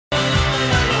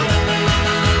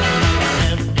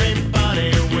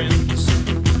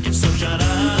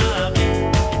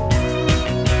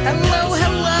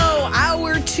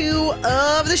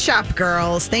Shop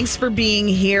Girls. Thanks for being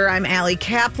here. I'm Allie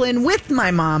Kaplan with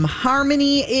my mom,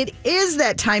 Harmony. It is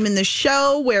that time in the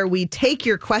show where we take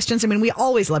your questions. I mean, we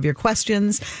always love your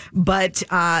questions, but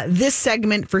this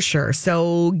segment for sure.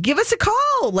 So give us a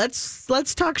call. Let's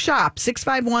talk shop.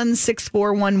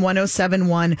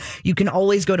 651-641-1071. You can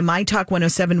always go to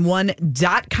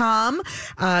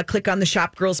mytalk1071.com. Click on the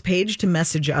Shop Girls page to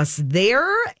message us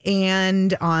there.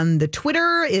 And on the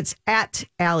Twitter, it's at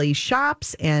Allie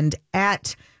Shops and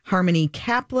at Harmony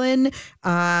Kaplan.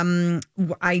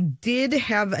 I did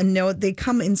have a note. They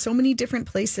come in so many different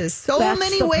places, That's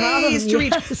many the ways to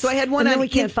problem, reach. So I had one and then on we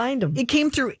can't find them. It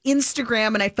came through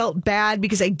Instagram, and I felt bad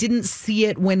because I didn't see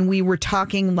it when we were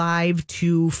talking live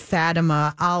to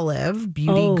Fatima Olive,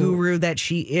 beauty guru that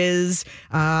she is,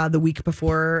 the week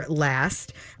before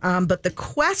last. But the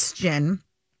question,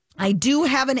 I do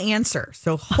have an answer.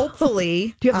 So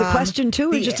hopefully. Do you have the question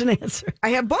too, or just an answer? I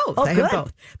have both. Oh, I good. have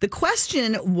both. The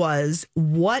question was,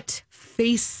 what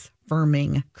face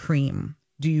firming cream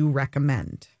do you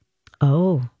recommend?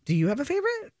 Oh. Do you have a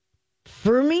favorite?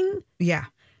 Firming? Yeah.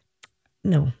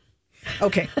 No.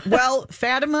 Okay. Well,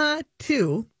 Fatima,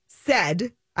 too,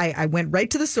 said, I went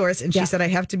right to the source, and she said, I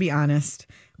have to be honest,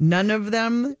 none of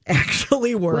them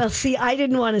actually work. Well, see, I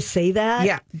didn't want to say that.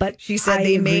 Yeah, but she said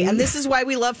they may, and this is why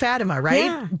we love Fatima, right?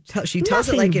 Yeah. She tells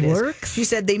it Nothing like it works. is. She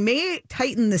said they may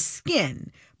tighten the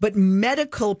skin, but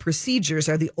medical procedures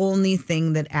are the only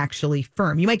thing that actually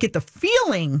firm. You might get the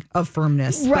feeling of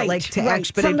firmness, right? but like to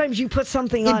right. but sometimes you put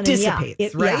something on, it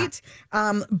dissipates, and right?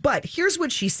 But here's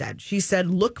what she said. She said,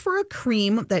 look for a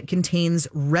cream that contains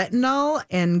retinol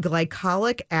and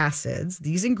glycolic acids.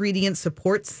 These ingredients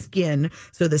support skin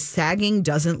so the sagging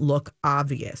doesn't look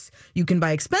obvious. You can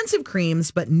buy expensive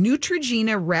creams, but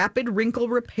Neutrogena Rapid Wrinkle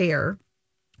Repair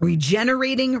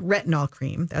Regenerating Retinol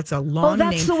Cream. That's a long name.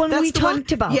 Oh, that's the one we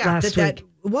talked about last week.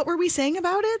 What were we saying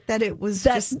about it? That it was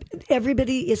just...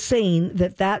 Everybody is saying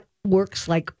that works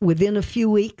like within a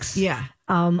few weeks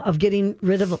of getting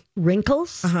rid of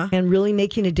wrinkles and really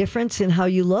making a difference in how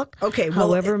you look. Okay. Well,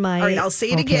 however, all right, I'll say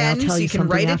it again so you can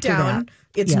write it down. That.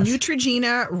 It's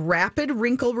Neutrogena Rapid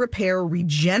Wrinkle Repair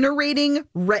Regenerating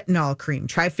Retinol Cream.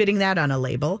 Try fitting that on a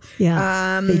label.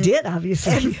 Yeah, they did,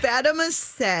 obviously. And Fatima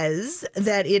says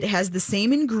that it has the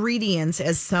same ingredients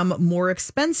as some more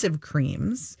expensive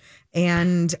creams.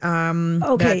 And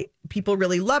that people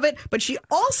really love it. But she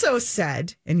also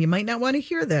said, and you might not want to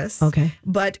hear this,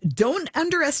 but don't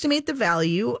underestimate the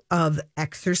value of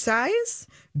exercise,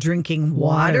 drinking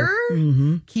water,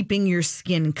 keeping your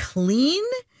skin clean,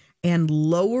 and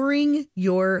lowering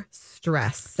your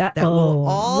stress. That will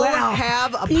all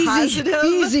have a positive...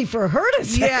 Easy for her to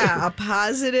say. Yeah, a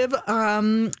positive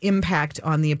impact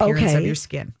on the appearance of your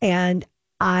skin. And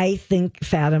I think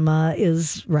Fatima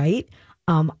is right.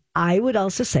 I would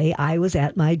also say I was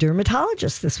at my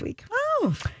dermatologist this week.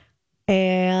 Oh.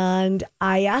 And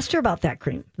I asked her about that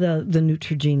cream, the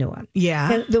Neutrogena one.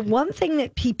 Yeah. And the one thing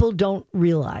that people don't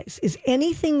realize is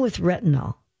anything with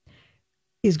retinol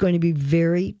is going to be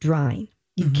very drying.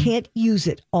 You can't use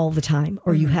it all the time,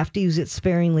 or you have to use it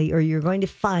sparingly, or you're going to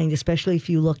find, especially if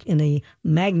you look in a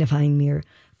magnifying mirror,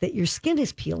 that your skin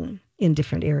is peeling in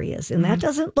different areas. And that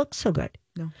doesn't look so good.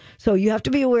 No. So you have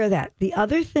to be aware of that. The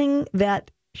other thing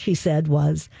that she said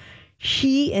was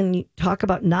and you talk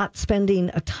about not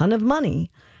spending a ton of money,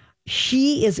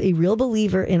 she is a real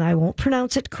believer, and I won't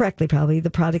pronounce it correctly probably, the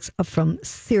products from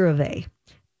CeraVe.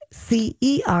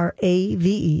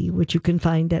 CERAVE, which you can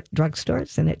find at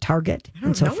drugstores and at Target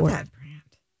and so forth. That brand.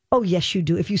 Oh, yes, you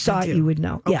do. If you saw it, you would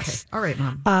know. Okay. Yes. All right,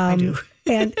 Mom. I do.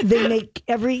 And they make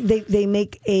they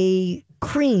make a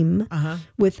cream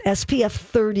with SPF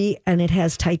 30, and it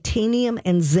has titanium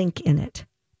and zinc in it,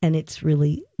 and it's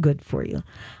really good for you.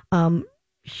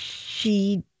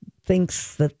 She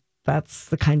thinks that that's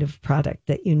the kind of product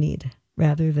that you need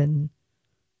rather than,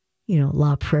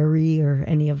 La Prairie or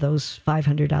any of those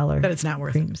 $500 But it's not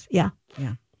worth creams. it.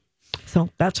 Yeah. So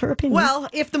that's her opinion. Well,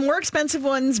 if the more expensive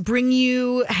ones bring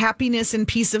you happiness and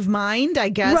peace of mind, I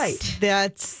guess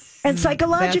that's... And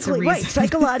psychologically,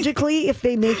 psychologically, if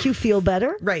they make you feel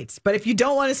better. Right. But if you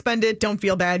don't want to spend it, don't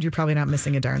feel bad. You're probably not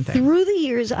missing a darn thing. Through the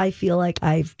years, I feel like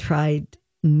I've tried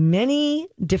many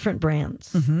different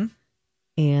brands.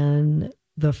 And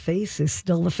the face is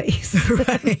still the face.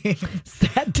 Right.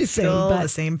 Sad to say, Still but the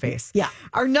same face. Yeah.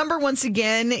 Our number, once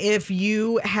again, if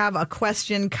you have a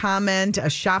question, comment, a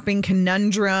shopping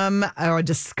conundrum, or a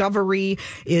discovery,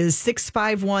 is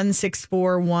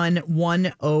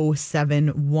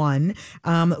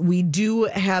 651-641-1071. We do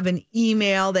have an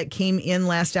email that came in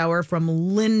last hour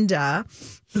from Linda.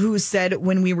 who said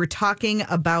when we were talking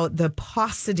about the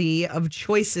paucity of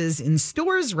choices in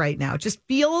stores right now, it just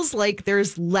feels like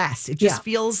there's less. It just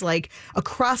feels like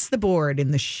across the board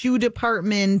in the shoe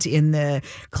department, in the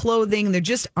clothing, there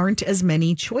just aren't as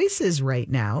many choices right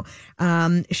now.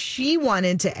 She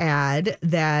wanted to add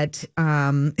that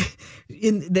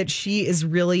that she is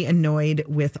really annoyed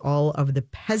with all of the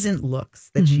peasant looks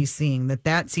that she's seeing,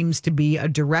 that seems to be a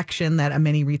direction that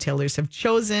many retailers have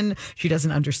chosen. She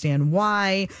doesn't understand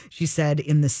why. She said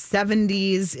in the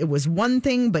 70s it was one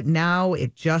thing, but now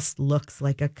it just looks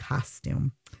like a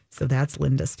costume. So that's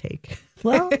Linda's take.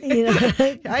 Well,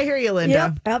 I hear you, Linda.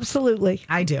 Yep, absolutely.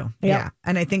 I do. Yep. Yeah.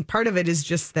 And I think part of it is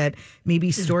just that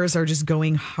maybe stores are just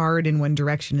going hard in one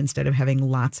direction instead of having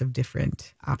lots of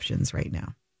different options right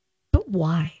now. But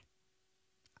why?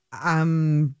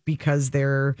 Because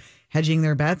they're hedging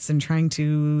their bets and trying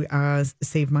to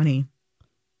save money.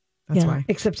 That's why.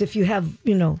 Except if you have,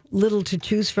 little to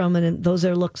choose from and those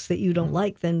are looks that you don't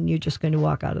like, then you're just going to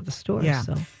walk out of the store. Yeah.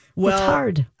 So. Well, it's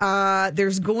hard.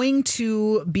 There's going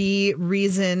to be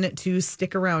reason to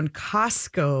stick around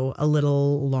Costco a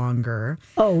little longer.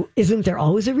 Oh, isn't there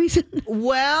always a reason?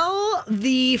 Well,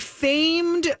 the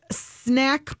famed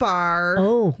snack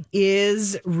bar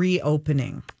is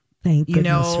reopening. Thank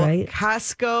goodness, right?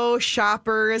 Costco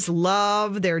shoppers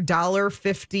love their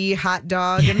 $1.50 hot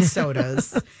dog and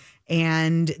sodas.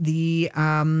 And the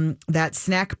that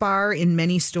snack bar in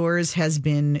many stores has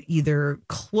been either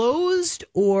closed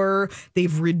or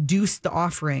they've reduced the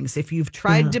offerings. If you've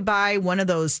tried to buy one of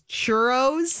those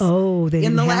churros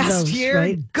in the last year,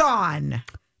 right? Gone.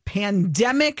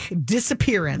 Pandemic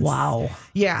disappearance. Wow.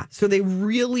 Yeah. So they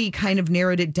really kind of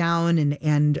narrowed it down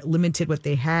and limited what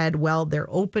they had. Well,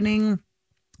 they're opening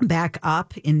back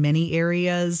up in many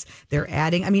areas. They're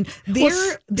adding,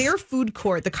 their food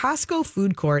court, the Costco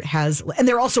food court has, and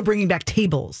they're also bringing back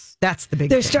tables. That's the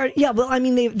big thing.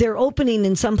 They're opening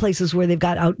in some places where they've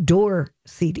got outdoor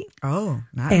seating. Oh,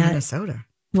 not in Minnesota.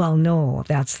 Well, no,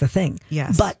 that's the thing.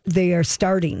 Yes. But they are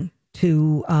starting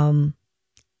to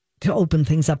open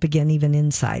things up again, even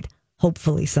inside,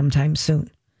 hopefully sometime soon.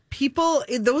 People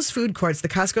in those food courts, the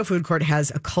Costco food court has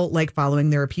a cult-like following.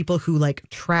 There are people who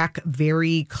track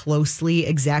very closely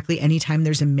exactly anytime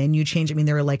there's a menu change. I mean,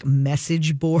 there are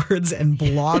message boards and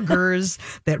bloggers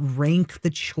that rank the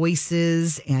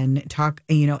choices and talk,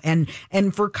 and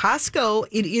for Costco,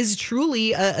 it is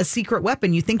truly a secret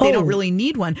weapon. You think they don't really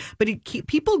need one, but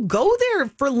people go there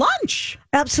for lunch.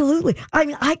 Absolutely. I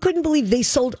mean, I couldn't believe they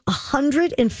sold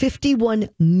 151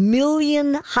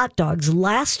 million hot dogs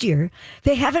last year.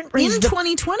 They haven't raised in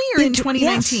 2020 or in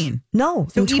 2019? Yes. No.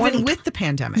 So even with the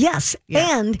pandemic. Yes.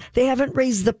 Yeah. And they haven't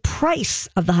raised the price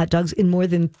of the hot dogs in more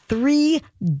than 3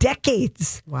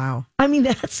 decades. Wow. I mean,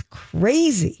 that's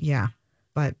crazy. Yeah.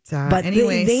 But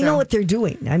anyway, they know what they're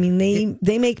doing. I mean,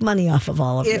 they make money off of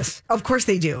all of this. Of course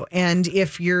they do. And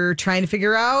if you're trying to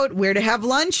figure out where to have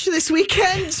lunch this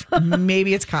weekend,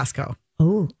 maybe it's Costco.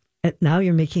 Oh, now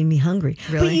you're making me hungry.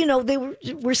 Really? But they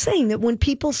were saying that when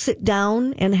people sit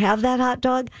down and have that hot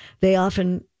dog, they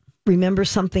often remember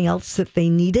something else that they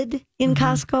needed in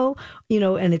Costco,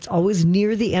 and it's always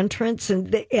near the entrance,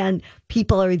 and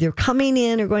people are either coming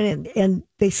in or going in, and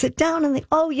they sit down and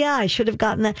I should have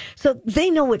gotten that. So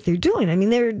they know what they're doing. I mean,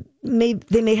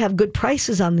 they may have good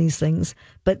prices on these things,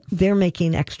 but they're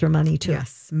making extra money too.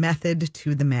 Yes, method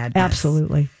to the madness.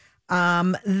 Absolutely.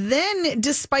 Then,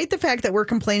 despite the fact that we're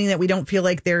complaining that we don't feel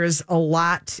like there's a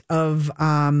lot of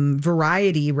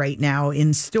variety right now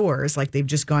in stores, like they've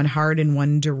just gone hard in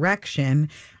one direction,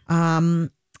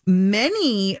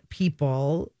 many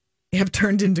people have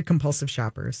turned into compulsive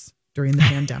shoppers during the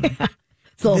pandemic.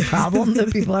 It's a problem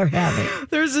that people are having.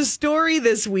 There's a story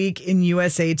this week in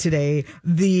USA Today.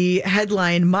 The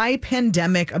headline, "My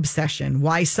Pandemic Obsession: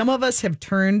 Why Some of Us Have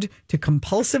Turned to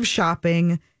Compulsive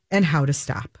Shopping and How to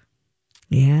Stop."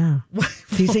 Yeah.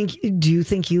 Do you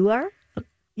think you are?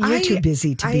 You're too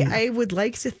busy to be. I would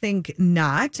like to think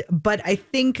not, but I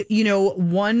think,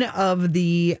 one of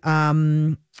the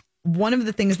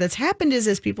things that's happened is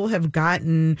as people have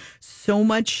gotten so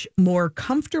much more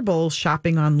comfortable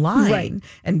shopping online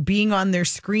and being on their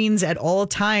screens at all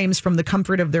times from the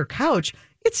comfort of their couch,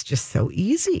 it's just so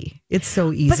easy. It's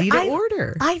so easy to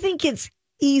order. I think it's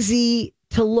easy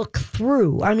to look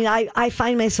through. I mean, I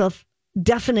find myself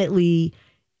definitely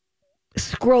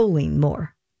scrolling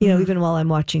more, even while I'm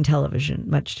watching television,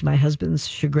 much to my husband's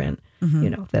chagrin,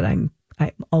 that I'm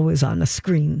always on a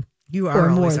screen. You are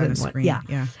more than on a screen.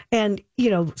 Yeah. And,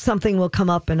 something will come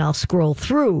up and I'll scroll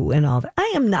through and all that.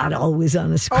 I am not always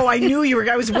on a screen. Oh, I knew you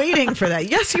were. I was waiting for that.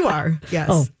 Yes, you are. Yes.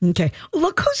 Oh, okay.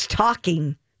 Look who's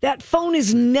talking. That phone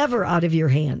is never out of your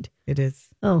hand. It is.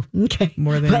 Oh, okay.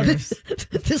 More than yours.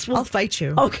 This will, I'll fight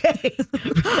you. Okay.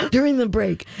 During the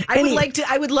break.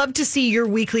 I would love to see your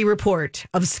weekly report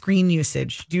of screen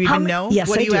usage. Do you even know? Yes,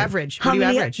 what do you do. average?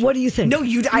 What do you think? No,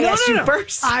 I asked you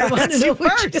first. I want to know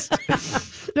first.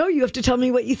 No, you have to tell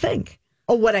me what you think.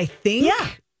 Oh, what I think? Yeah.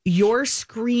 Your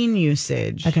screen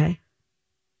usage. Okay.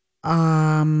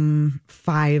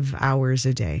 5 hours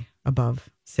a day, above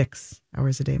 6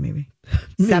 hours a day, maybe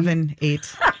 7,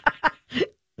 8.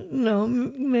 No,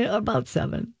 about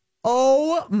 7.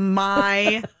 Oh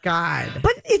my God.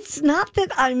 But it's not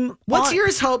that I'm. What's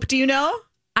yours, Hope? Do you know?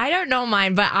 I don't know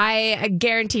mine, but I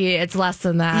guarantee it's less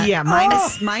than that. Yeah,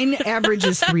 mine average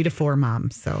is 3 to 4,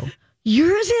 Mom. So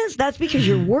yours is? That's because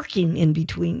you're working in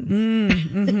between.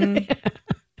 Mm-hmm.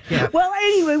 Yeah. Well,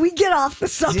 anyway, we get off the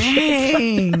subject.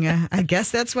 Dang. I guess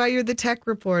that's why you're the tech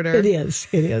reporter. It is.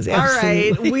 Absolutely. All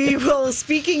right. We will,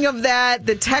 speaking of that,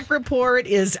 the tech report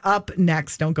is up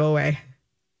next. Don't go away.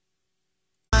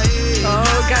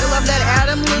 Oh, gotta love that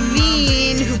Adam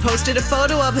Levine, who posted a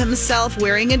photo of himself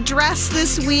wearing a dress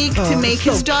this week to make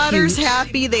his daughters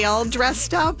happy. They all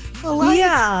dressed up alike.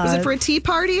 Yeah. Was it for a tea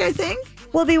party, I think?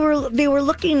 Well, they were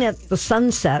looking at the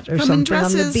sunset or something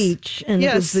on the beach, and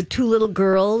it was the 2 little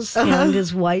girls and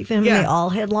his wife, and they all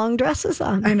had long dresses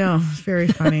on. I know, very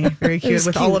funny, very cute,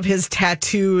 with all of his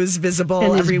tattoos visible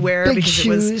and everywhere big because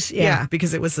shoes, it was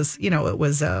because it was this, it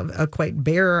was a quite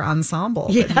bare ensemble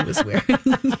that he was wearing.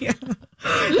 Yeah.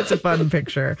 It's a fun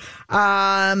picture.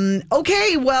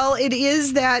 Okay, well, it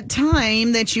is that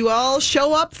time that you all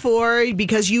show up for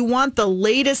because you want the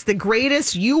latest, the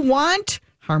greatest. You want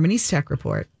Harmony's Tech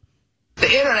Report. The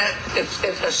internet, it's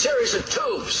a series of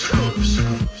tubes.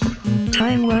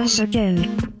 Time once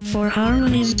again for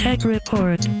Harmony's Tech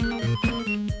Report.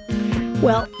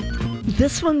 Well,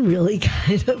 this one really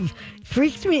kind of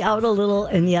freaked me out a little,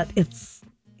 and yet it's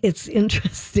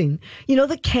interesting.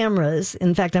 The cameras,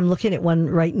 in fact, I'm looking at one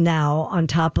right now on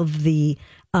top of the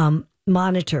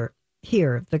monitor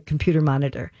here, the computer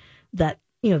monitor, that,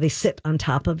 they sit on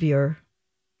top of your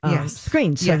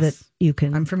screen so that you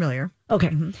can... I'm familiar. Okay.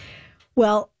 Mm-hmm.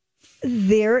 Well,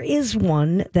 there is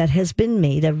one that has been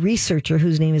made, a researcher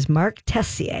whose name is Mark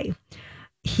Tessier.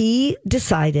 He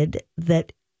decided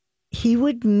that he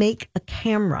would make a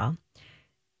camera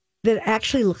that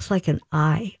actually looks like an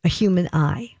eye, a human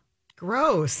eye.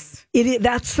 Gross.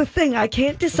 That's the thing. I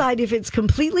can't decide if it's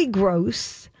completely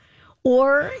gross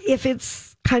or if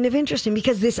it's kind of interesting,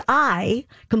 because this eye,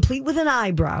 complete with an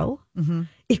eyebrow,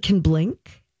 it can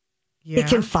blink. Yeah. It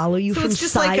can follow you from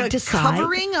side to side.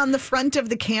 Covering on the front of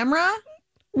the camera?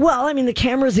 Well, I mean, the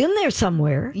camera's in there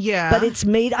somewhere. Yeah. But it's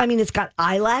made, it's got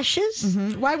eyelashes.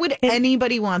 Mm-hmm. Why would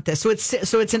anybody want this? So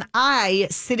it's an eye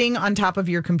sitting on top of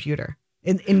your computer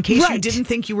in case you didn't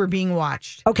think you were being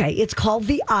watched. Okay. It's called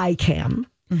the iCam.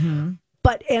 Mm-hmm.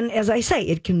 But, and as I say,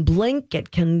 it can blink. It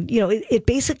can, it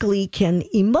basically can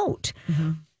emote.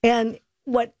 Mm-hmm. And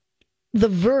what The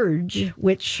Verge,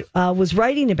 which was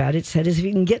writing about it, said is if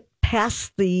you can get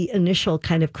past the initial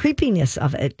kind of creepiness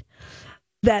of it,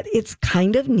 that it's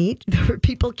kind of neat. There were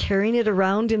people carrying it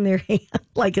around in their hand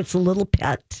like it's a little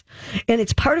pet. And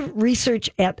it's part of research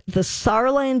at the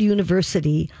Saarland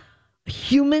University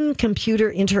Human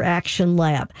Computer Interaction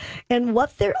Lab. And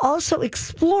what they're also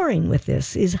exploring with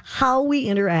this is how we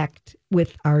interact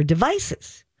with our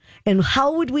devices. And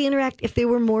how would we interact if they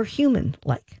were more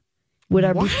human-like? Would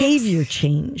our behavior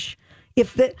change?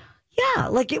 Would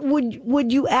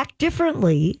you act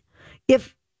differently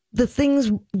if the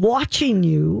things watching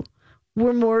you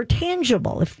were more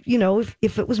tangible? If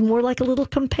it was more like a little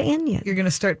companion. You're going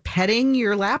to start petting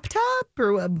your laptop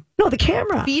or no, the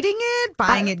camera, feeding it,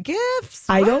 buying it gifts.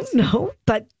 I don't know,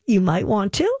 but you might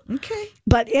want to. Okay.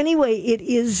 But anyway, it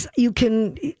is. You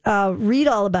can read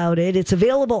all about it. It's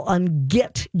available on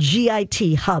GitHub,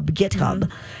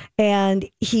 and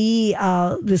he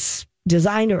this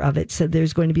designer of it said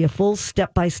there's going to be a full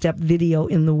step-by-step video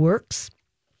in the works.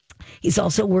 He's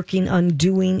also working on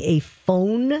doing a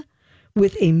phone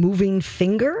with a moving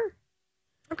finger.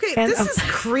 Okay, this is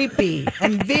creepy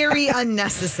and very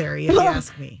unnecessary, if you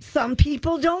ask me. Some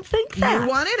people don't think that. You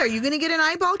want it? Are you going to get an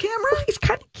eyeball camera? Well, it's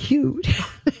kind of cute.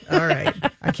 All right.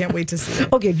 I can't wait to see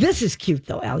it. Okay, this is cute,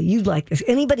 though, Al. You'd like this.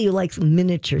 Anybody who likes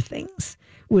miniature things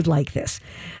would like this.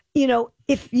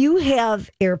 If you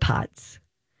have AirPods,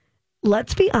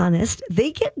 let's be honest,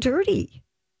 they get dirty.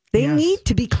 They need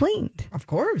to be cleaned. Of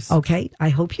course. Okay, I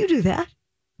hope you do that.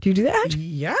 Do you do that?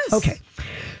 Yes. Okay.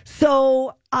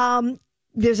 So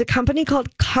there's a company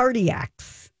called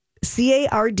Cardiax,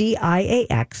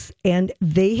 Cardiax, and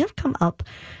they have come up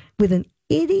with an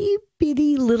itty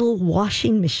bitty little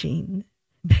washing machine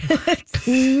It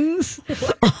cleans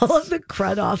all of the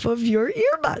crud off of your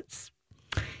earbuds.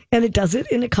 And it does it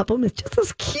in a couple minutes. Just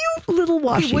this cute little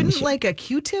washing Wouldn't machine. like a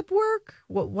Q-tip work?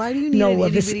 Why do you need No, an well,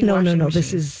 itty-bitty washing no.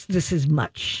 machine? This is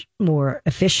much more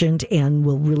efficient and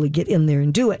will really get in there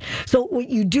and do it. So what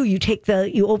you do, you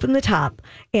open the top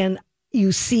and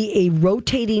you see a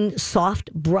rotating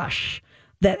soft brush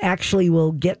that actually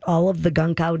will get all of the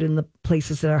gunk out in the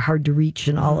places that are hard to reach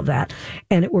and all of that.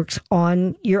 And it works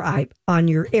on your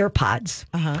AirPods.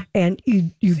 And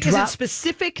you drop. Is it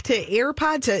specific to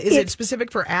AirPods? Is it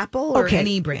specific for Apple or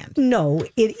any brand? No,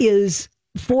 it is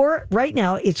right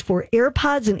now, it's for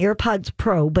AirPods and AirPods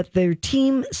Pro, but their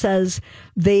team says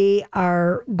they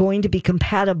are going to be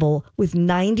compatible with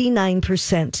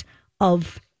 99%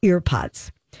 of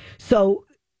EarPods. So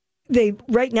they've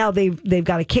got a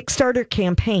Kickstarter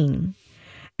campaign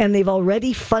and they've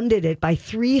already funded it by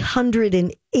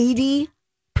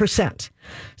 380%.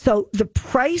 So the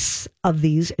price of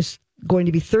these is going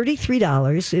to be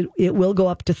 $33. It will go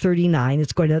up to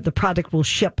 $39. The product will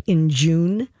ship in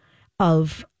June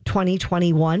of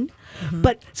 2021.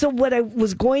 But so what I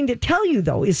was going to tell you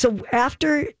though is, so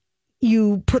after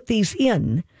you put these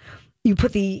in, you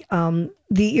put the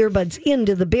earbuds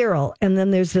into the barrel, and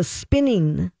then there's this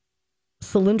spinning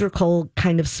cylindrical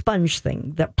kind of sponge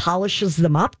thing that polishes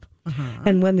them up.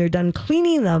 And when they're done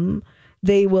cleaning them,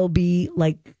 they will be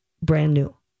like brand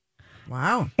new.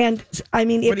 Wow. And I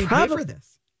mean, what do you pay for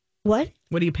this? What?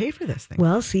 What do you pay for this thing?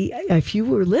 Well, see, if you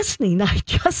were listening, I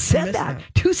just said that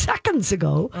 2 seconds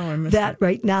ago. That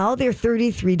right now they're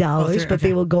 $33, but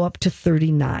they will go up to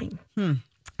 $39.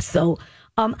 So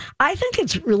I think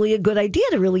it's really a good idea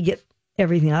to really get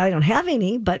everything. I don't have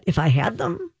any, but if I had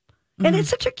them, and it's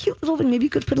such a cute little thing. Maybe you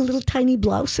could put a little tiny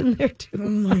blouse in there too. Oh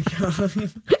my God.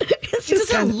 It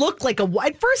doesn't look like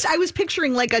at first I was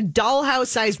picturing like a dollhouse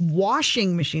sized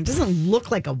washing machine. It doesn't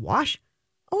look like a wash.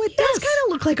 Oh, it does kind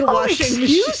of look like a washing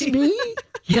machine. Excuse me.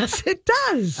 Yes, it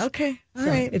does. Okay. All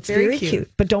right. It's very cute.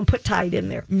 But don't put Tide in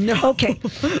there. No. Okay.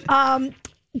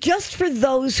 Just for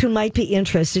those who might be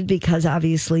interested, because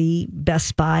obviously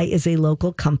Best Buy is a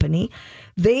local company,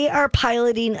 they are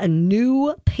piloting a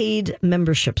new paid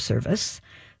membership service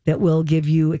that will give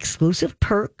you exclusive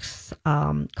perks,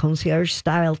 concierge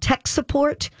style tech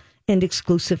support, and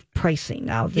exclusive pricing.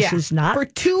 Now, this is not for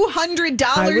 $200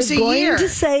 I was a going year. to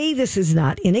say this is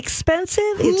not inexpensive.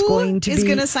 It's going to is be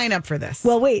going to sign up for this?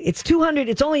 Well, wait, it's $200.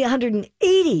 It's only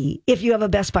 $180 if you have a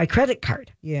Best Buy credit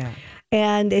card. Yeah.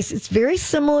 And it's very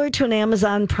similar to an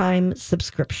Amazon Prime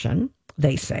subscription,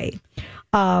 they say.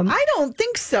 I don't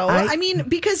think so. I mean,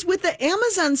 because with the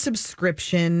Amazon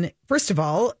subscription, first of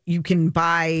all, you can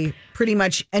buy pretty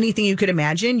much anything you could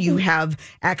imagine. You have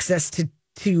access to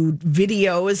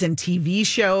videos and TV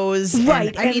shows.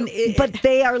 Right. And, but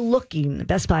they are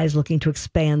Best Buy is looking to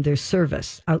expand their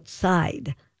service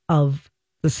outside of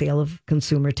the sale of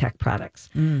consumer tech products.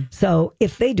 So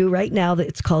if they do right now, that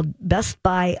it's called Best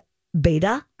Buy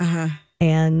Beta,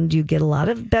 and you get a lot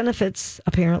of benefits,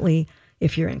 apparently,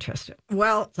 if you're interested.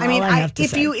 Well, I mean,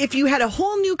 if you had a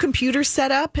whole new computer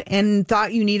set up and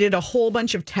thought you needed a whole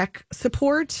bunch of tech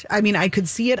support, I mean, I could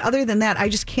see it. Other than that, I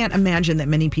just can't imagine that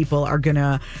many people are going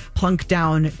to plunk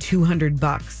down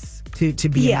 $200 to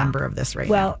be a member of this right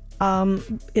now. Well,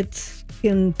 it's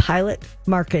in pilot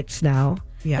markets now.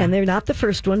 Yeah. And they're not the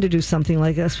first one to do something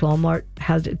like this. Walmart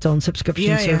has its own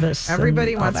subscription service.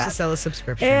 Everybody wants to sell a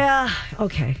subscription. Yeah.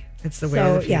 Okay. It's the way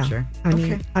of the future. Yeah. I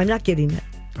mean, I'm not getting it.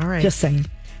 All right. Just saying.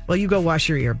 Well, you go wash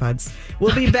your earbuds.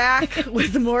 We'll be back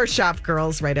with more Shop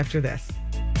Girls right after this.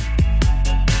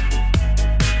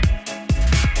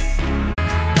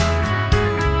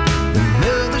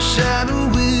 Another shot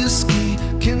of whiskey,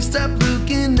 can't stop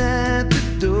looking at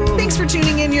the door. Thanks for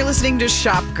tuning in. You're listening to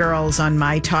Shop Girls on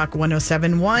My Talk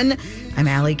 107.1. I'm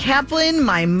Allie Kaplan.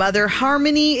 My mother,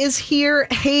 Harmony, is here.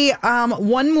 Hey,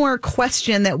 one more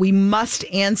question that we must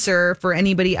answer for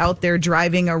anybody out there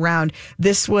driving around.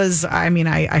 This was, I mean,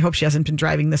 I hope she hasn't been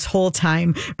driving this whole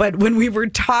time, but when we were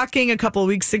talking a couple of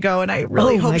weeks ago, and I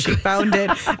really hope she found it,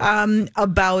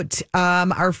 about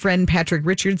our friend Patrick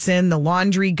Richardson, the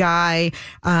laundry guy,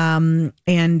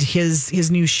 and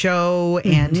his new show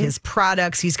and his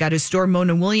products. He's got his store,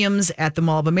 Mona Williams, at the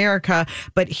Mall of America,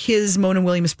 but his Mona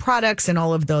Williams products and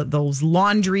all of those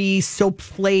laundry soap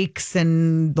flakes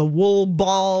and the wool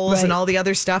balls and all the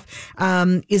other stuff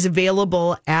is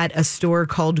available at a store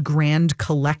called Grand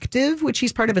Collective, which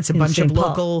he's part of. It's a bunch of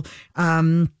local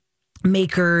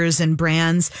makers and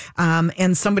brands,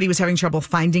 and somebody was having trouble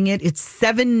finding it. It's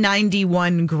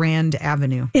 791 Grand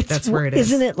Avenue. That's where it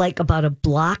is. Isn't it like about a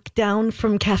block down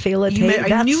from Cafe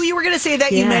Latte? I knew you were going to say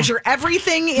that. You measure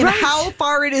everything in how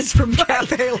far it is from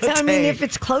Cafe Latte. I mean, if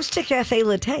it's close to Cafe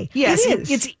Latte, yes, it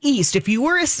is. It's east. If you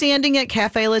were standing at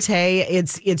Cafe Latte,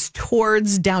 it's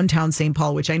towards downtown St.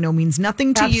 Paul, which I know means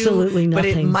nothing to you. Absolutely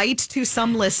nothing. But it might to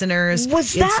some listeners.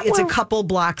 It's a couple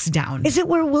blocks down. Is it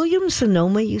where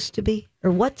Williams-Sonoma used to be? Or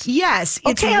what's? Yes,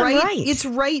 it's right. It's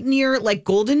right near, like,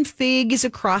 Golden Fig is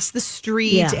across the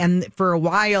street, and for a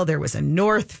while there was a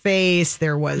North Face,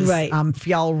 there was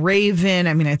Fjallraven.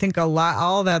 I mean, I think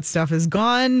all that stuff is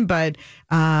gone, but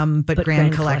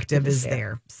Grand Collective is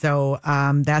there. So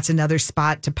that's another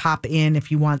spot to pop in if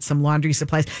you want some laundry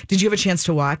supplies. Did you have a chance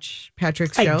to watch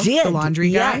Patrick's show? I did. The Laundry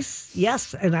Guy?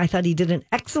 Yes, and I thought he did an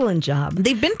excellent job.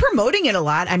 They've been promoting it a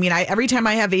lot. I mean, every time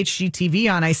I have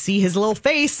HGTV on, I see his little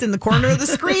face in the corner of the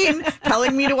screen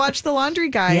telling me to watch The Laundry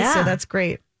Guy. Yeah. So that's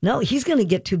great. No, he's going to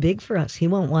get too big for us. He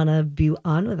won't want to be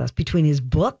on with us. Between his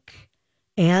book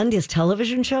and his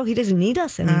television show, he doesn't need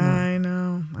us anymore. I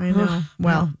know.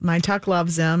 Well, my Tuck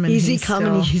loves him. And easy come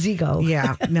and easy go.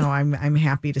 Yeah. No, I'm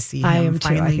happy to see him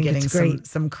finally getting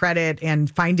some credit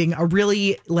and finding a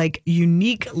really, like,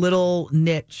 unique little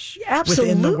niche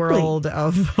within the world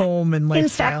of home and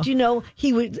lifestyle. In fact,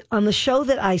 he was on the show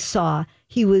that I saw.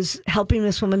 He was helping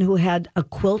this woman who had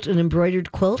an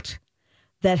embroidered quilt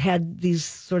that had these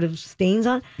sort of stains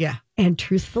on. Yeah. And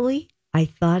truthfully, I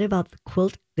thought about the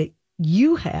quilt that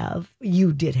you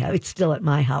did have. It's still at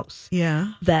my house.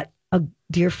 Yeah. That a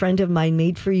dear friend of mine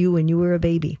made for you when you were a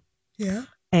baby. Yeah.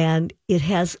 And it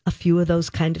has a few of those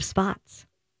kind of spots.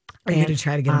 Are you going to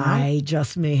try to get them out? I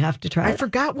just may have to try. I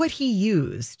forgot what he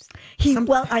used.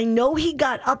 Well, I know he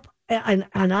got up, and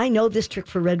I know this trick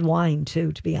for red wine,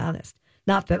 too, to be honest.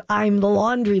 Not that I'm the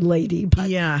laundry lady, but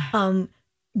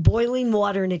boiling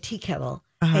water in a tea kettle,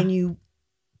 and you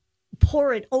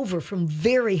pour it over from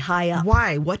very high up.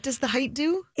 Why? What does the height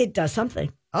do? It does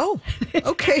something. Oh,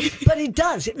 okay. But it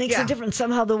does. It makes a difference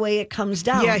somehow the way it comes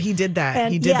down. Yeah, he did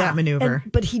that. He did that maneuver.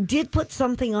 But he did put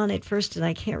something on it first, and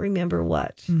I can't remember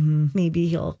what. Mm-hmm. Maybe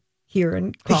he'll hear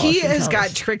and call He us and has got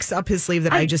us. tricks up his sleeve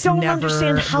that I just don't never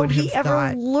understand how would he have ever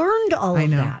thought. learned all of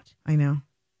that. I know.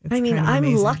 It's I'm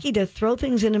amazing. lucky to throw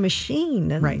things in a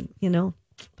machine. And, right.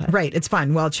 But. Right. It's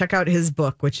fun. Well, check out his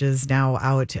book, which is now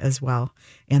out as well.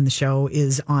 And the show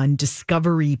is on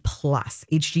Discovery Plus.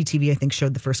 HGTV, I think,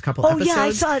 showed the first couple episodes. Yeah,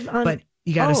 I saw it on... But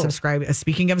you got to subscribe.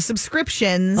 Speaking of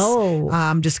subscriptions,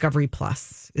 Discovery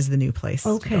Plus is the new place.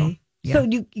 Okay. Yeah. So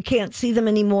you can't see them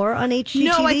anymore on HGTV?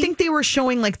 No, I think they were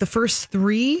showing like the first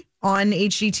 3 on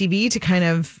HGTV to kind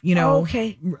of,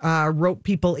 rope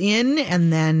people in,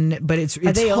 and then, but its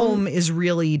home is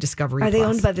really Discovery Plus. Are they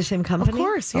owned by the same company? Of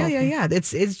course, yeah.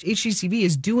 It's HGTV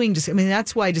is doing. I mean,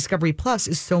 that's why Discovery Plus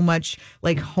is so much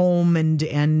like home and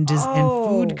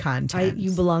food content. You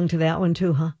belong to that one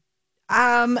too, huh?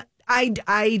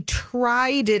 I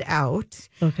tried it out.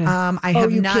 Okay. I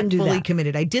have not fully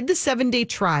committed. I did the 7-day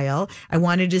trial. I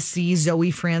wanted to see Zoe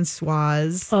Francois'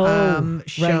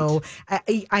 show.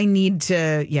 Right. I need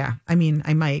to, I mean,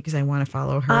 I might because I want to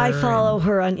follow her. I follow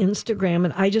her on Instagram,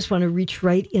 and I just want to reach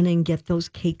right in and get those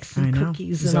cakes and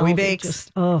cookies. And Zoe Bakes.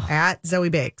 At Zoe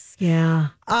Bakes. Yeah.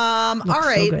 All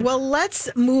right. So well, let's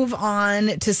move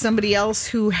on to somebody else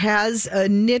who has a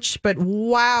niche, but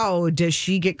wow, does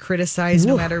she get criticized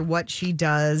no matter what she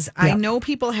does. Yep. I know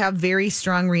people have very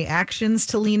strong reactions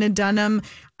to Lena Dunham.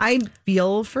 I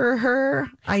feel for her.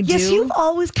 I do. Yes, you've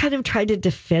always kind of tried to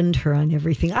defend her on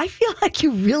everything. I feel like you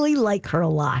really like her a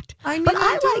lot. I mean, but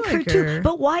I like her too.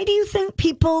 But why do you think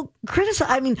people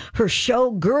criticize? I mean, her show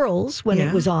Girls, when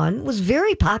it was on, was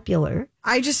very popular.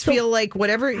 I just feel like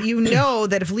whatever,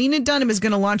 that if Lena Dunham is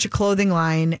going to launch a clothing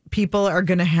line, people are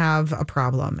going to have a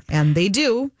problem. And they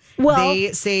do. Well,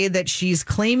 they say that she's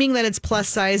claiming that it's plus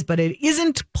size, but it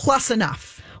isn't plus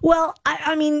enough. Well,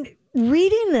 I mean,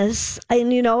 reading this,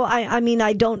 and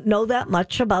I don't know that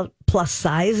much about plus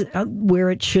size,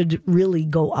 where it should really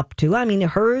go up to. I mean,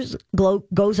 hers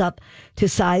goes up to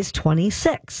size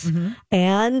 26. Mm-hmm.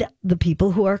 And the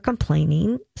people who are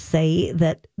complaining say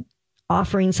that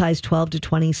offering size 12 to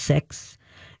 26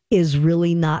 is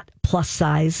really not plus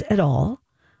size at all.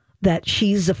 That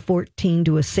she's a 14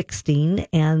 to a 16,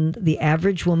 and the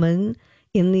average woman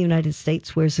in the United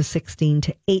States wears a 16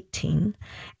 to 18,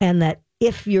 and that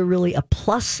if you're really a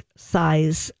plus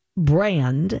size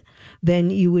brand, then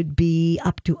you would be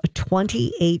up to a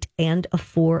 28 and a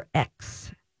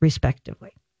 4X,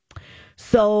 respectively.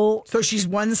 So she's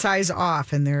one size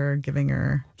off, and they're giving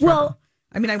her trouble. Well,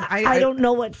 I mean, I don't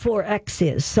know what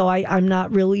 4X is, so I'm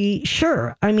not really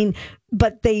sure. I mean,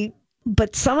 but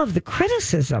some of the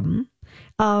criticism,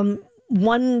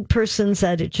 one person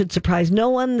said it should surprise no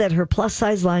one that her plus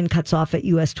size line cuts off at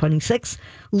US 26,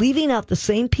 leaving out the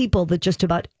same people that just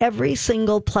about every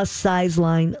single plus size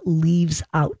line leaves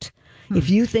out. If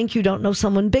you think you don't know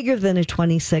someone bigger than a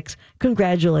 26,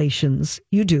 congratulations,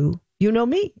 you do. You know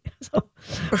me.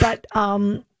 But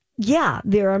yeah,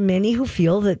 there are many who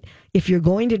feel that if you're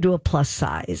going to do a plus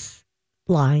size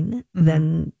line,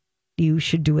 then you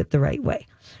should do it the right way.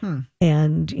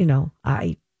 And,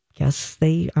 I guess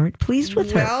they aren't pleased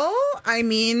with her. Well, I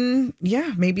mean,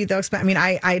 yeah, maybe they'll expect. I mean,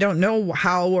 I don't know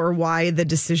how or why the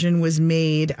decision was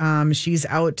made. She's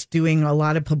out doing a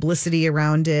lot of publicity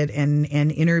around it and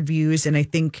interviews, and I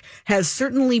think has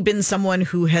certainly been someone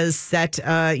who has set,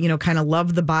 kind of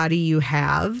love the body you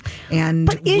have.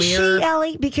 But is she,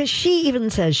 Allie? Because she even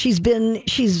says she's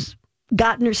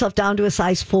gotten herself down to a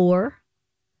size 4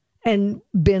 and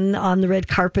been on the red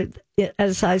carpet at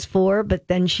a size 4, but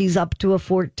then she's up to a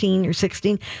 14 or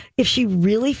 16. If she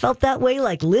really felt that way,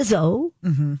 like Lizzo,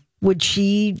 would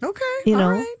she? Okay,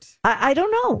 all right. I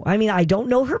don't know. I mean, I don't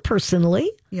know her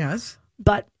personally. Yes,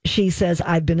 but she says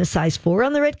I've been a size 4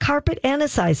 on the red carpet and a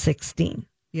size 16.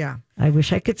 Yeah, I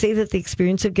wish I could say that the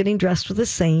experience of getting dressed was the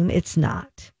same. It's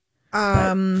not.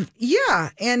 Yeah.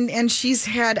 And she's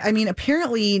had, I mean,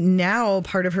 apparently now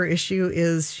part of her issue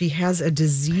is she has a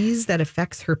disease that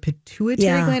affects her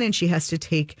pituitary gland and she has to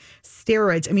take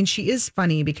steroids. I mean, she is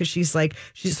funny because she's on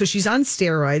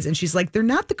steroids and she's like, they're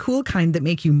not the cool kind that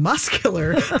make you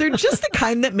muscular. They're just the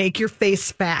kind that make your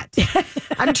face fat.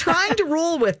 I'm trying to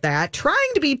roll with that, trying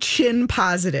to be chin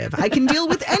positive. I can deal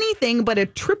with anything, but a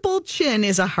triple chin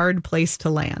is a hard place to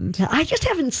land. I just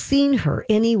haven't seen her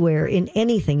anywhere in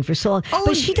anything for so long.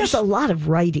 But she does a lot of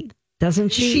writing, doesn't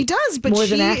she? She does, but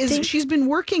she's been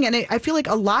working, and I feel like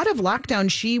a lot of lockdown,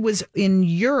 she was in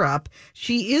Europe.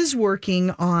 She is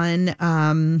working on,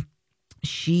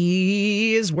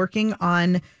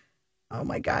 oh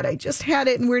my God, I just had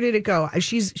it. And where did it go?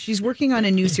 She's working on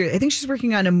a new series. I think she's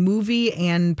working on a movie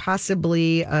and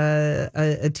possibly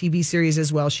a TV series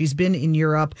as well. She's been in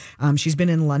Europe. She's been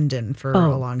in London for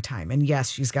a long time. And yes,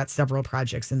 she's got several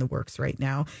projects in the works right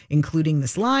now, including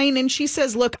this line. And she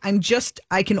says, look,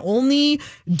 I can only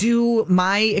do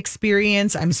my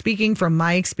experience. I'm speaking from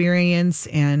my experience.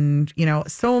 And,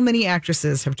 so many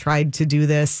actresses have tried to do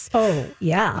this. Oh,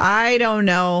 yeah. I don't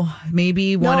know.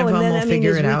 Maybe one of them will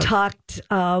figure it out. We talked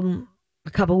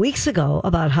a couple weeks ago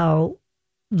about how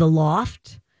the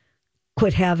Loft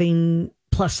quit having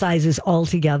plus sizes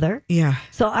altogether. Yeah.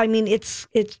 So I mean, it's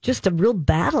just a real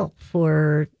battle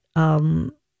for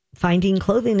finding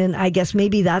clothing, and I guess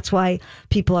maybe that's why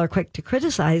people are quick to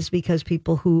criticize, because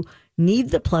people who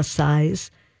need the plus size,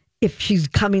 if she's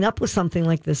coming up with something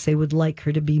like this, they would like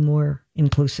her to be more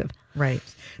inclusive. Right.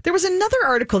 There was another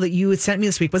article that you had sent me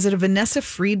this week. Was it a Vanessa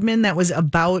Friedman that was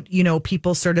about,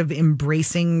 people sort of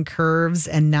embracing curves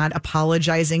and not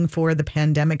apologizing for the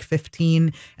pandemic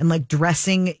 15 and like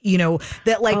dressing,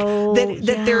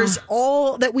 that there's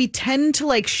all that we tend to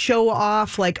like show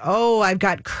off like, oh, I've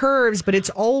got curves, but it's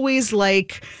always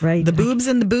like the boobs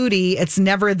and the booty. It's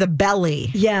never the belly.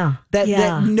 Yeah.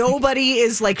 That nobody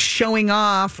is like showing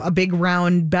off a big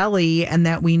round belly, and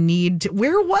that we need to,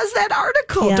 where was that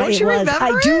article? Yeah, Don't you remember?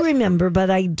 I do remember,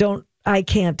 but I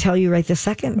can't tell you right this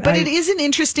second. But it is an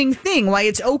interesting thing why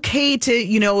it's okay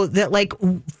to, that like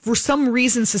for some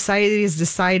reason society has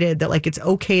decided that like it's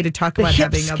okay to talk about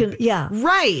having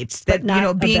right.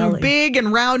 That, being big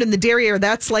and round in the derriere,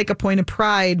 that's like a point of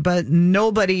pride, but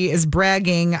nobody is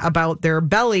bragging about their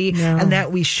belly, and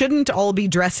that we shouldn't all be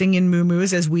dressing in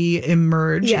muumuus as we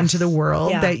emerge into the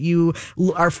world, that you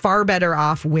are far better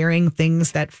off wearing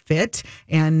things that fit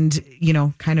and,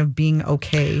 kind of being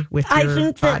okay with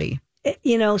your body.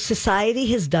 Society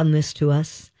has done this to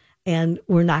us, and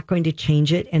we're not going to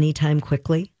change it anytime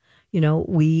quickly.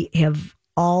 We have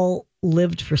all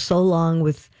lived for so long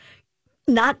with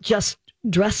not just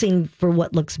dressing for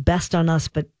what looks best on us,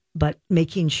 but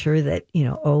making sure that,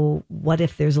 what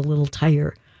if there's a little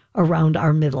tire around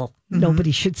our middle? Mm-hmm.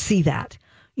 Nobody should see that,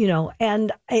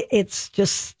 and it's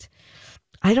just,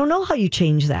 I don't know how you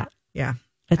change that. Yeah.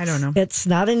 I don't know. It's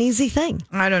not an easy thing.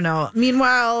 I don't know.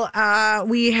 Meanwhile,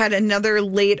 we had another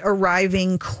late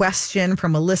arriving question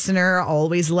from a listener.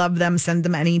 Always love them. Send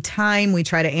them anytime. We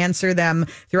try to answer them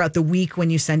throughout the week when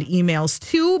you send emails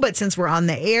too. But since we're on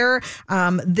the air,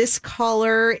 this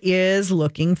caller is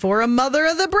looking for a Mother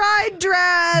of the Bride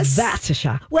dress. That's a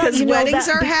shock. Because weddings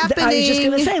are happening. I was just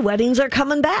going to say, weddings are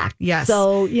coming back. Yes.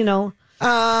 So,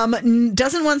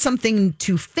 Doesn't want something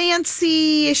too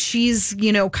fancy. She's,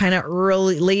 kind of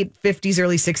late 50s,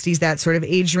 early 60s, that sort of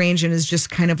age range, and is just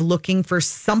kind of looking for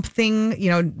something,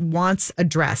 wants a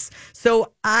dress.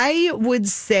 So I would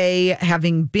say,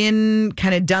 having been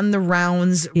kind of done the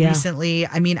rounds recently,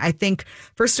 I think,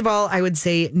 first of all, I would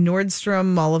say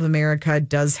Nordstrom Mall of America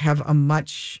does have a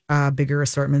much bigger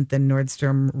assortment than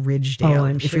Nordstrom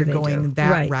Ridgedale, if you're going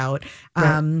that route.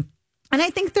 Right. And I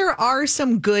think there are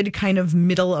some good kind of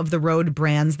middle of the road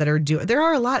brands that are there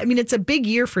are a lot. It's a big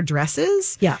year for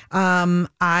dresses. Yeah.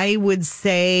 I would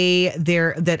say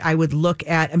that I would look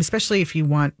at, especially if you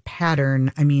want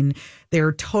pattern.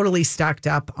 They're totally stocked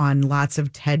up on lots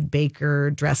of Ted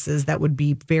Baker dresses that would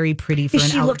be very pretty for an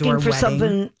outdoor wedding. Is she looking for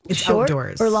something short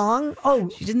outdoors or long? Oh,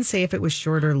 she didn't say if it was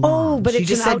short or long. Oh, but she it's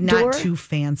just said outdoor? Not too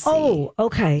fancy. Oh,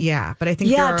 okay. Yeah, but I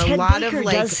think there are Ted a lot Baker of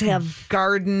does have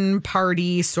garden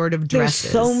party sort of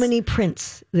dresses. There's so many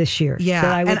prints this year. Yeah,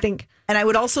 that I would think. And I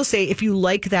would also say, if you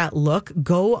like that look,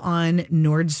 go on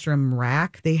Nordstrom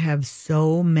Rack. They have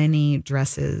so many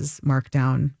dresses marked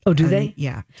down. Oh, do they?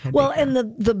 Yeah. Ted Baker. And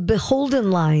the Beholden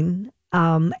line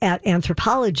at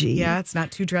Anthropologie. Yeah, it's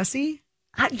not too dressy.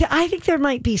 I think there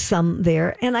might be some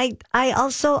there. And I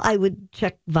would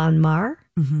check Von Mar.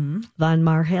 Mm-hmm. Von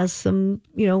Mar has some,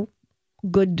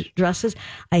 good dresses.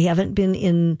 I haven't been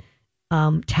in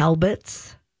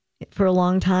Talbot's for a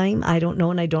long time. I don't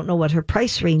know, and I don't know what her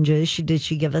price range is. Did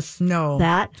she give us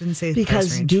that? Didn't say because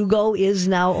price range. Dugo is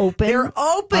now open. They're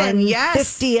open,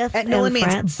 yes. 50th at Nolan and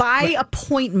France. By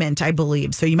appointment, I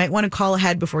believe. So you might want to call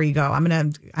ahead before you go.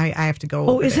 I have to go.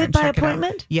 Oh, is it by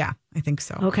appointment? Yeah, I think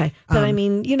so. Okay, but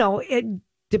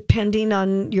depending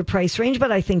on your price range,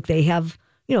 but I think they have,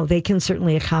 they can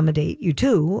certainly accommodate you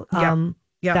too. Yep.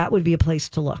 That would be a place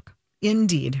to look.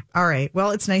 Indeed. All right. Well,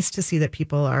 it's nice to see that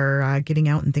people are getting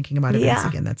out and thinking about events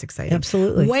again. That's exciting.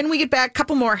 Absolutely. When we get back, a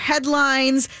couple more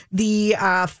headlines, the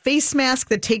face mask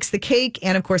that takes the cake,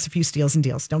 and of course, a few steals and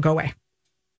deals. Don't go away.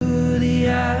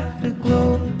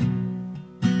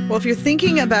 Well, if you're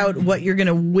thinking about what you're going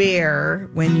to wear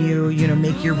when you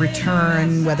make your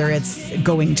return, whether it's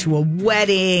going to a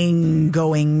wedding,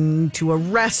 going to a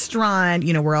restaurant,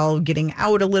 we're all getting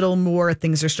out a little more,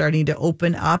 things are starting to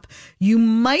open up, you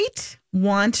might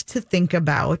want to think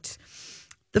about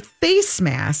the face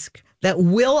mask that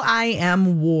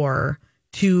will.i.am wore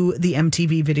to the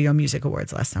MTV Video Music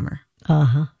Awards last summer.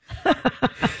 Uh-huh.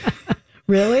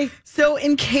 Really? So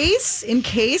in case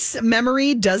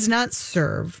memory does not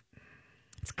serve,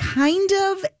 it's kind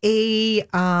of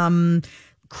a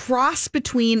cross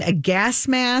between a gas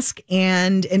mask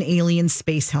and an alien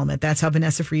space helmet. That's how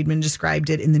Vanessa Friedman described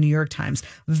it in the New York Times.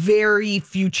 Very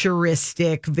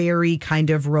futuristic, very kind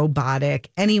of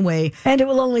robotic. Anyway. And it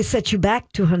will only set you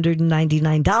back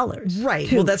 $299. Right.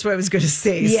 Too. Well, that's what I was going to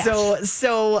say. Yes.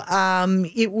 So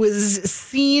it was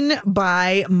seen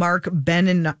by Mark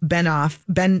Benioff,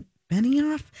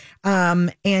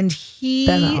 and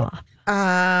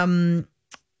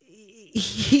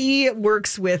he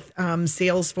works with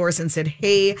Salesforce and said,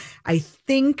 hey, I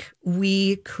think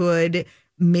we could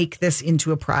make this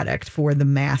into a product for the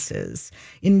masses.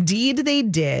 Indeed, they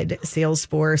did.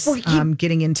 Salesforce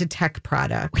getting into tech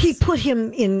products. He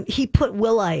put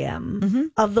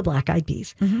will.i.am of the Black Eyed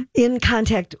Peas in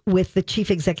contact with the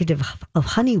chief executive of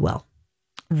Honeywell.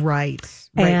 Right.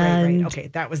 Okay,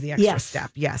 that was the extra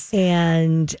step. Yes.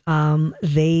 And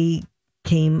they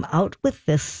came out with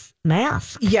this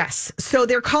mask. Yes. So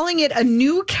they're calling it a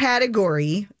new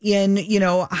category in,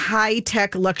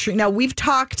 high-tech luxury. Now, we've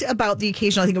talked about the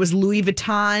occasional, I think it was Louis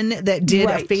Vuitton that did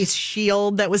a face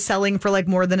shield that was selling for like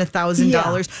more than $1,000. Yeah,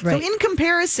 right. So in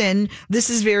comparison, this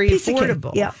is very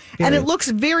affordable. Yeah, and it looks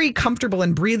very comfortable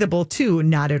and breathable too.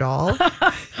 Not at all.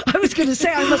 I was going to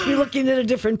say, I must be looking at a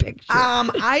different picture.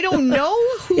 I don't know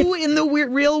who in the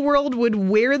real world would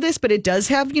wear this, but it does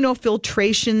have,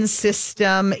 filtration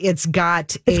system. It's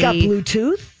got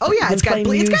Bluetooth. Oh yeah, it's got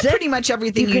pretty much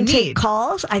everything you can need. Take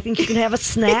calls. I think you can have a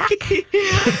snack. So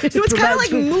it's kind of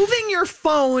like moving your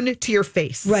phone to your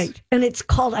face. Right. And it's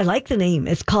called, I like the name,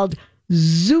 it's called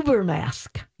Zuber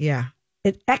Mask. Yeah.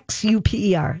 It's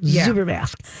XUPER, Zuber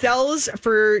Mask. Sells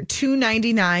for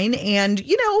 $299, and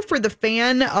for the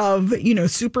fan of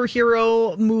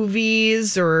superhero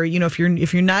movies, or if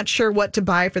you're not sure what to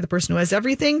buy for the person who has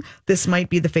everything, this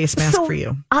might be the face mask for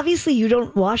you. Obviously, you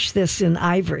don't wash this in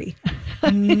ivory.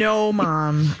 No,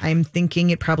 Mom. I'm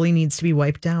thinking it probably needs to be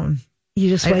wiped down. You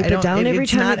just wipe it down every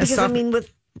time, because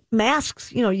with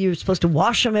masks, you're supposed to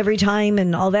wash them every time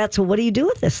and all that. So what do you do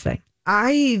with this thing?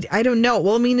 I don't know.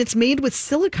 Well, it's made with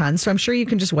silicone, so I'm sure you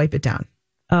can just wipe it down.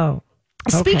 Oh.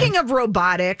 Speaking of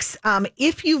robotics,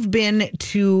 if you've been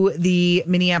to the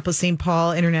Minneapolis-St.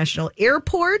 Paul International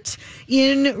Airport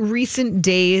in recent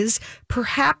days,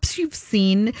 perhaps you've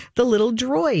seen the little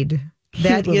droid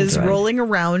that is rolling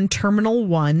around Terminal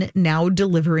 1, now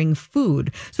delivering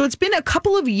food. So it's been a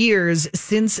couple of years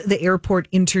since the airport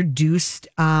introduced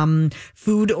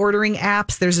food ordering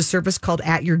apps. There's a service called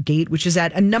At Your Gate, which is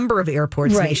at a number of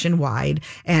airports nationwide.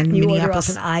 And you Minneapolis,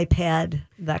 order off an iPad,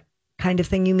 that kind of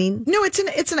thing, you mean? No, it's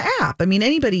an app. I mean,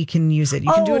 anybody can use it.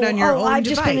 You can do it on your own I've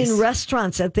device. just been in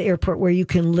restaurants at the airport where you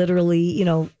can literally,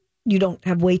 you don't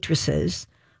have waitresses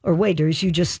or waiters.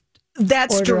 You just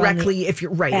That's directly if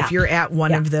you're right. app. If you're at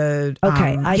one of the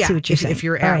I see what you're saying. If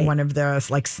you're at one of the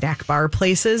like snack bar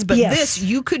places, but this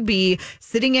you could be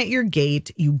sitting at your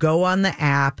gate. You go on the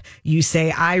app. You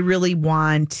say, "I really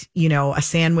want a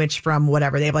sandwich from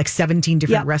whatever." They have like 17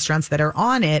 different restaurants that are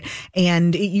on it,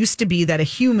 and it used to be that a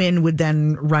human would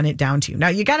then run it down to you. Now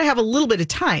you got to have a little bit of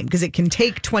time because it can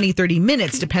take 20, 30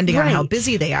 minutes depending on how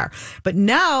busy they are. But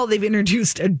now they've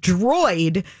introduced a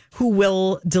droid who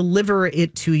will deliver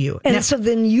it to you. And so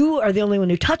then you are the only one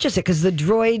who touches it because the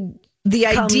droid. The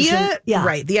idea,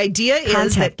 right? The idea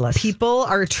is that people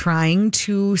are trying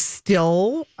to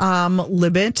still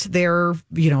limit their,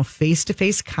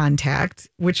 face-to-face contact,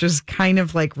 which is kind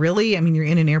of like, really? I mean, you're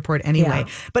in an airport anyway.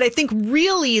 Yeah. But I think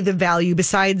really the value,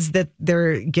 besides that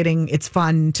it's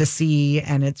fun to see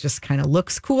and it just kind of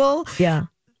looks cool. Yeah.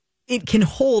 It can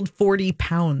hold 40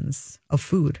 pounds of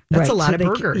food. That's a lot of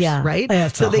burgers, right?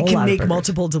 So they can make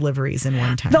multiple deliveries in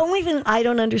one time. The only thing I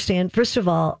don't understand, first of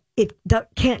all, it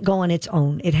can't go on its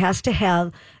own. It has to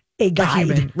have a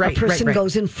guide. A person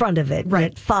goes in front of it and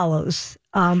it follows.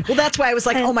 Well, that's why I was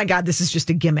like, oh my God, this is just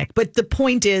a gimmick. But the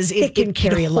point is it can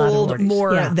carry a lot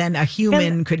more than a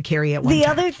human could carry at one time. The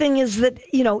other thing is that,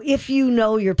 if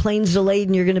your plane's delayed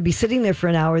and you're going to be sitting there for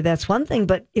an hour, that's one thing.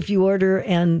 But if you order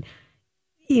and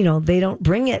they don't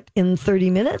bring it in 30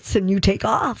 minutes and you take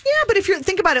off. Yeah, but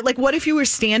think about it, like what if you were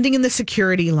standing in the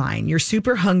security line, you're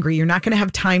super hungry, you're not going to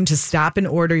have time to stop and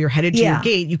order, you're headed to your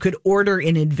gate, you could order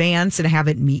in advance and have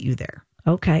it meet you there.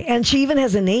 Okay, and she even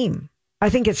has a name. I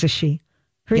think it's a she.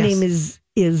 Her name is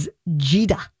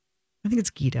Gita. I think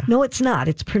it's Gita. No, it's not.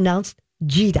 It's pronounced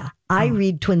Gita. I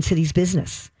read Twin Cities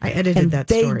Business. I edited that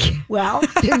story. Well,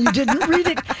 then you didn't read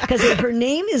it because her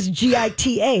name is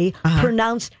Gita,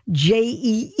 pronounced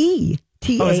Jeeta.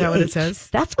 Oh, is that what it says?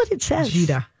 That's what it says.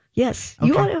 Gita. Yes. Okay.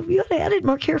 You ought to edit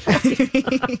more carefully.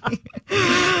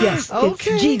 Yes.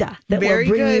 Okay. It's Gita that will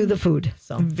bring you the food.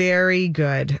 So. Very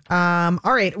good. All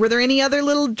right. Were there any other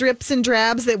little drips and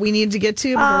drabs that we need to get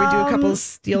to before we do a couple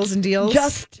steals and deals?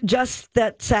 Just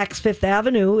that Saks Fifth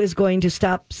Avenue is going to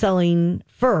stop selling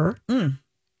fur.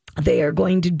 They are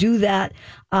going to do that.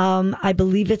 I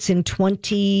believe it's in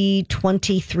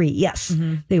 2023. Yes.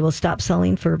 They will stop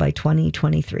selling fur by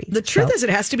 2023. The truth is it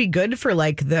has to be good for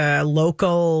like the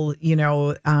local,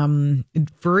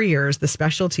 furriers, the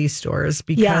specialty stores,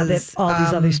 because all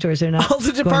these other stores are not. All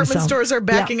the department stores are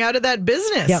backing out of that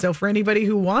business. Yep. So for anybody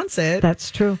who wants it.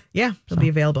 That's true. Yeah, it'll be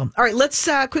available. All right, let's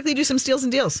quickly do some steals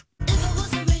and deals.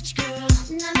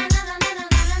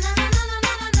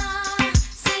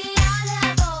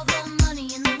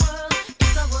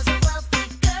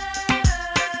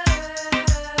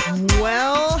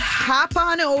 Hop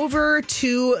on over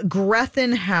to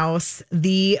Grethen House.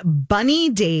 The Bunny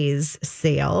Days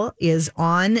sale is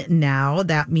on now.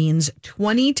 That means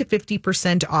 20 to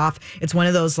 50% off. It's one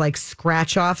of those like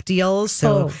scratch off deals.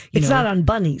 So it's not on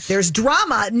bunnies. There's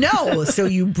drama. No. So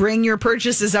you bring your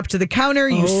purchases up to the counter,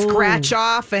 you scratch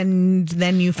off, and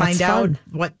then you find out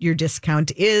what your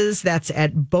discount is. That's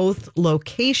at both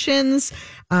locations.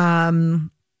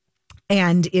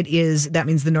 And that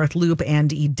means the North Loop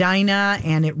and Edina,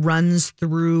 and it runs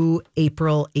through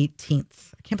April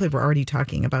 18th. I can't believe we're already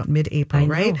talking about mid-April,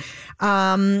 right?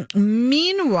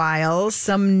 Meanwhile,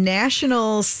 some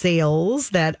national sales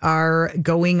that are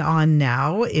going on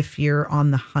now, if you're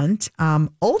on the hunt.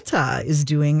 Ulta is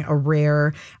doing a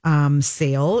rare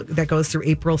sale that goes through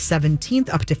April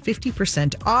 17th, up to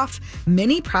 50% off.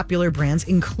 Many popular brands,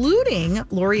 including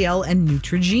L'Oreal and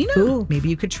Neutrogena. Ooh. Maybe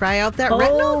you could try out that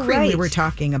retinol cream we were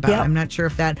talking about. Yep. I'm not sure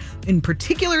if that in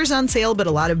particular is on sale, but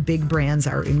a lot of big brands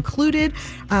are included.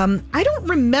 I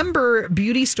don't remember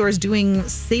beauty stores doing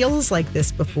sales like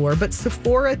this before, but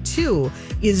Sephora too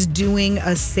is doing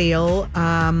a sale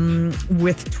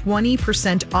with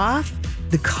 20% off.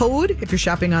 The code, if you're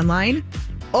shopping online,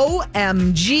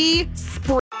 OMG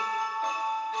Spring.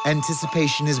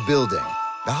 Anticipation is building.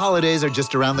 The holidays are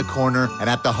just around the corner, and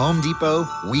at the Home Depot,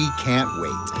 we can't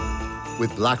wait.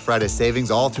 With Black Friday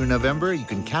savings all through November, you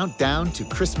can count down to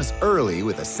Christmas early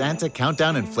with a Santa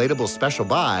Countdown Inflatable Special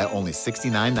Buy, only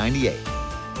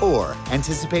 $69.98. Or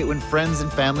anticipate when friends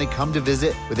and family come to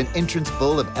visit with an entrance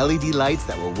full of LED lights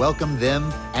that will welcome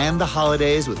them and the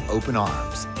holidays with open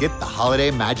arms. Get the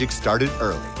holiday magic started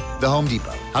early. The Home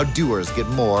Depot, how doers get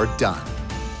more done.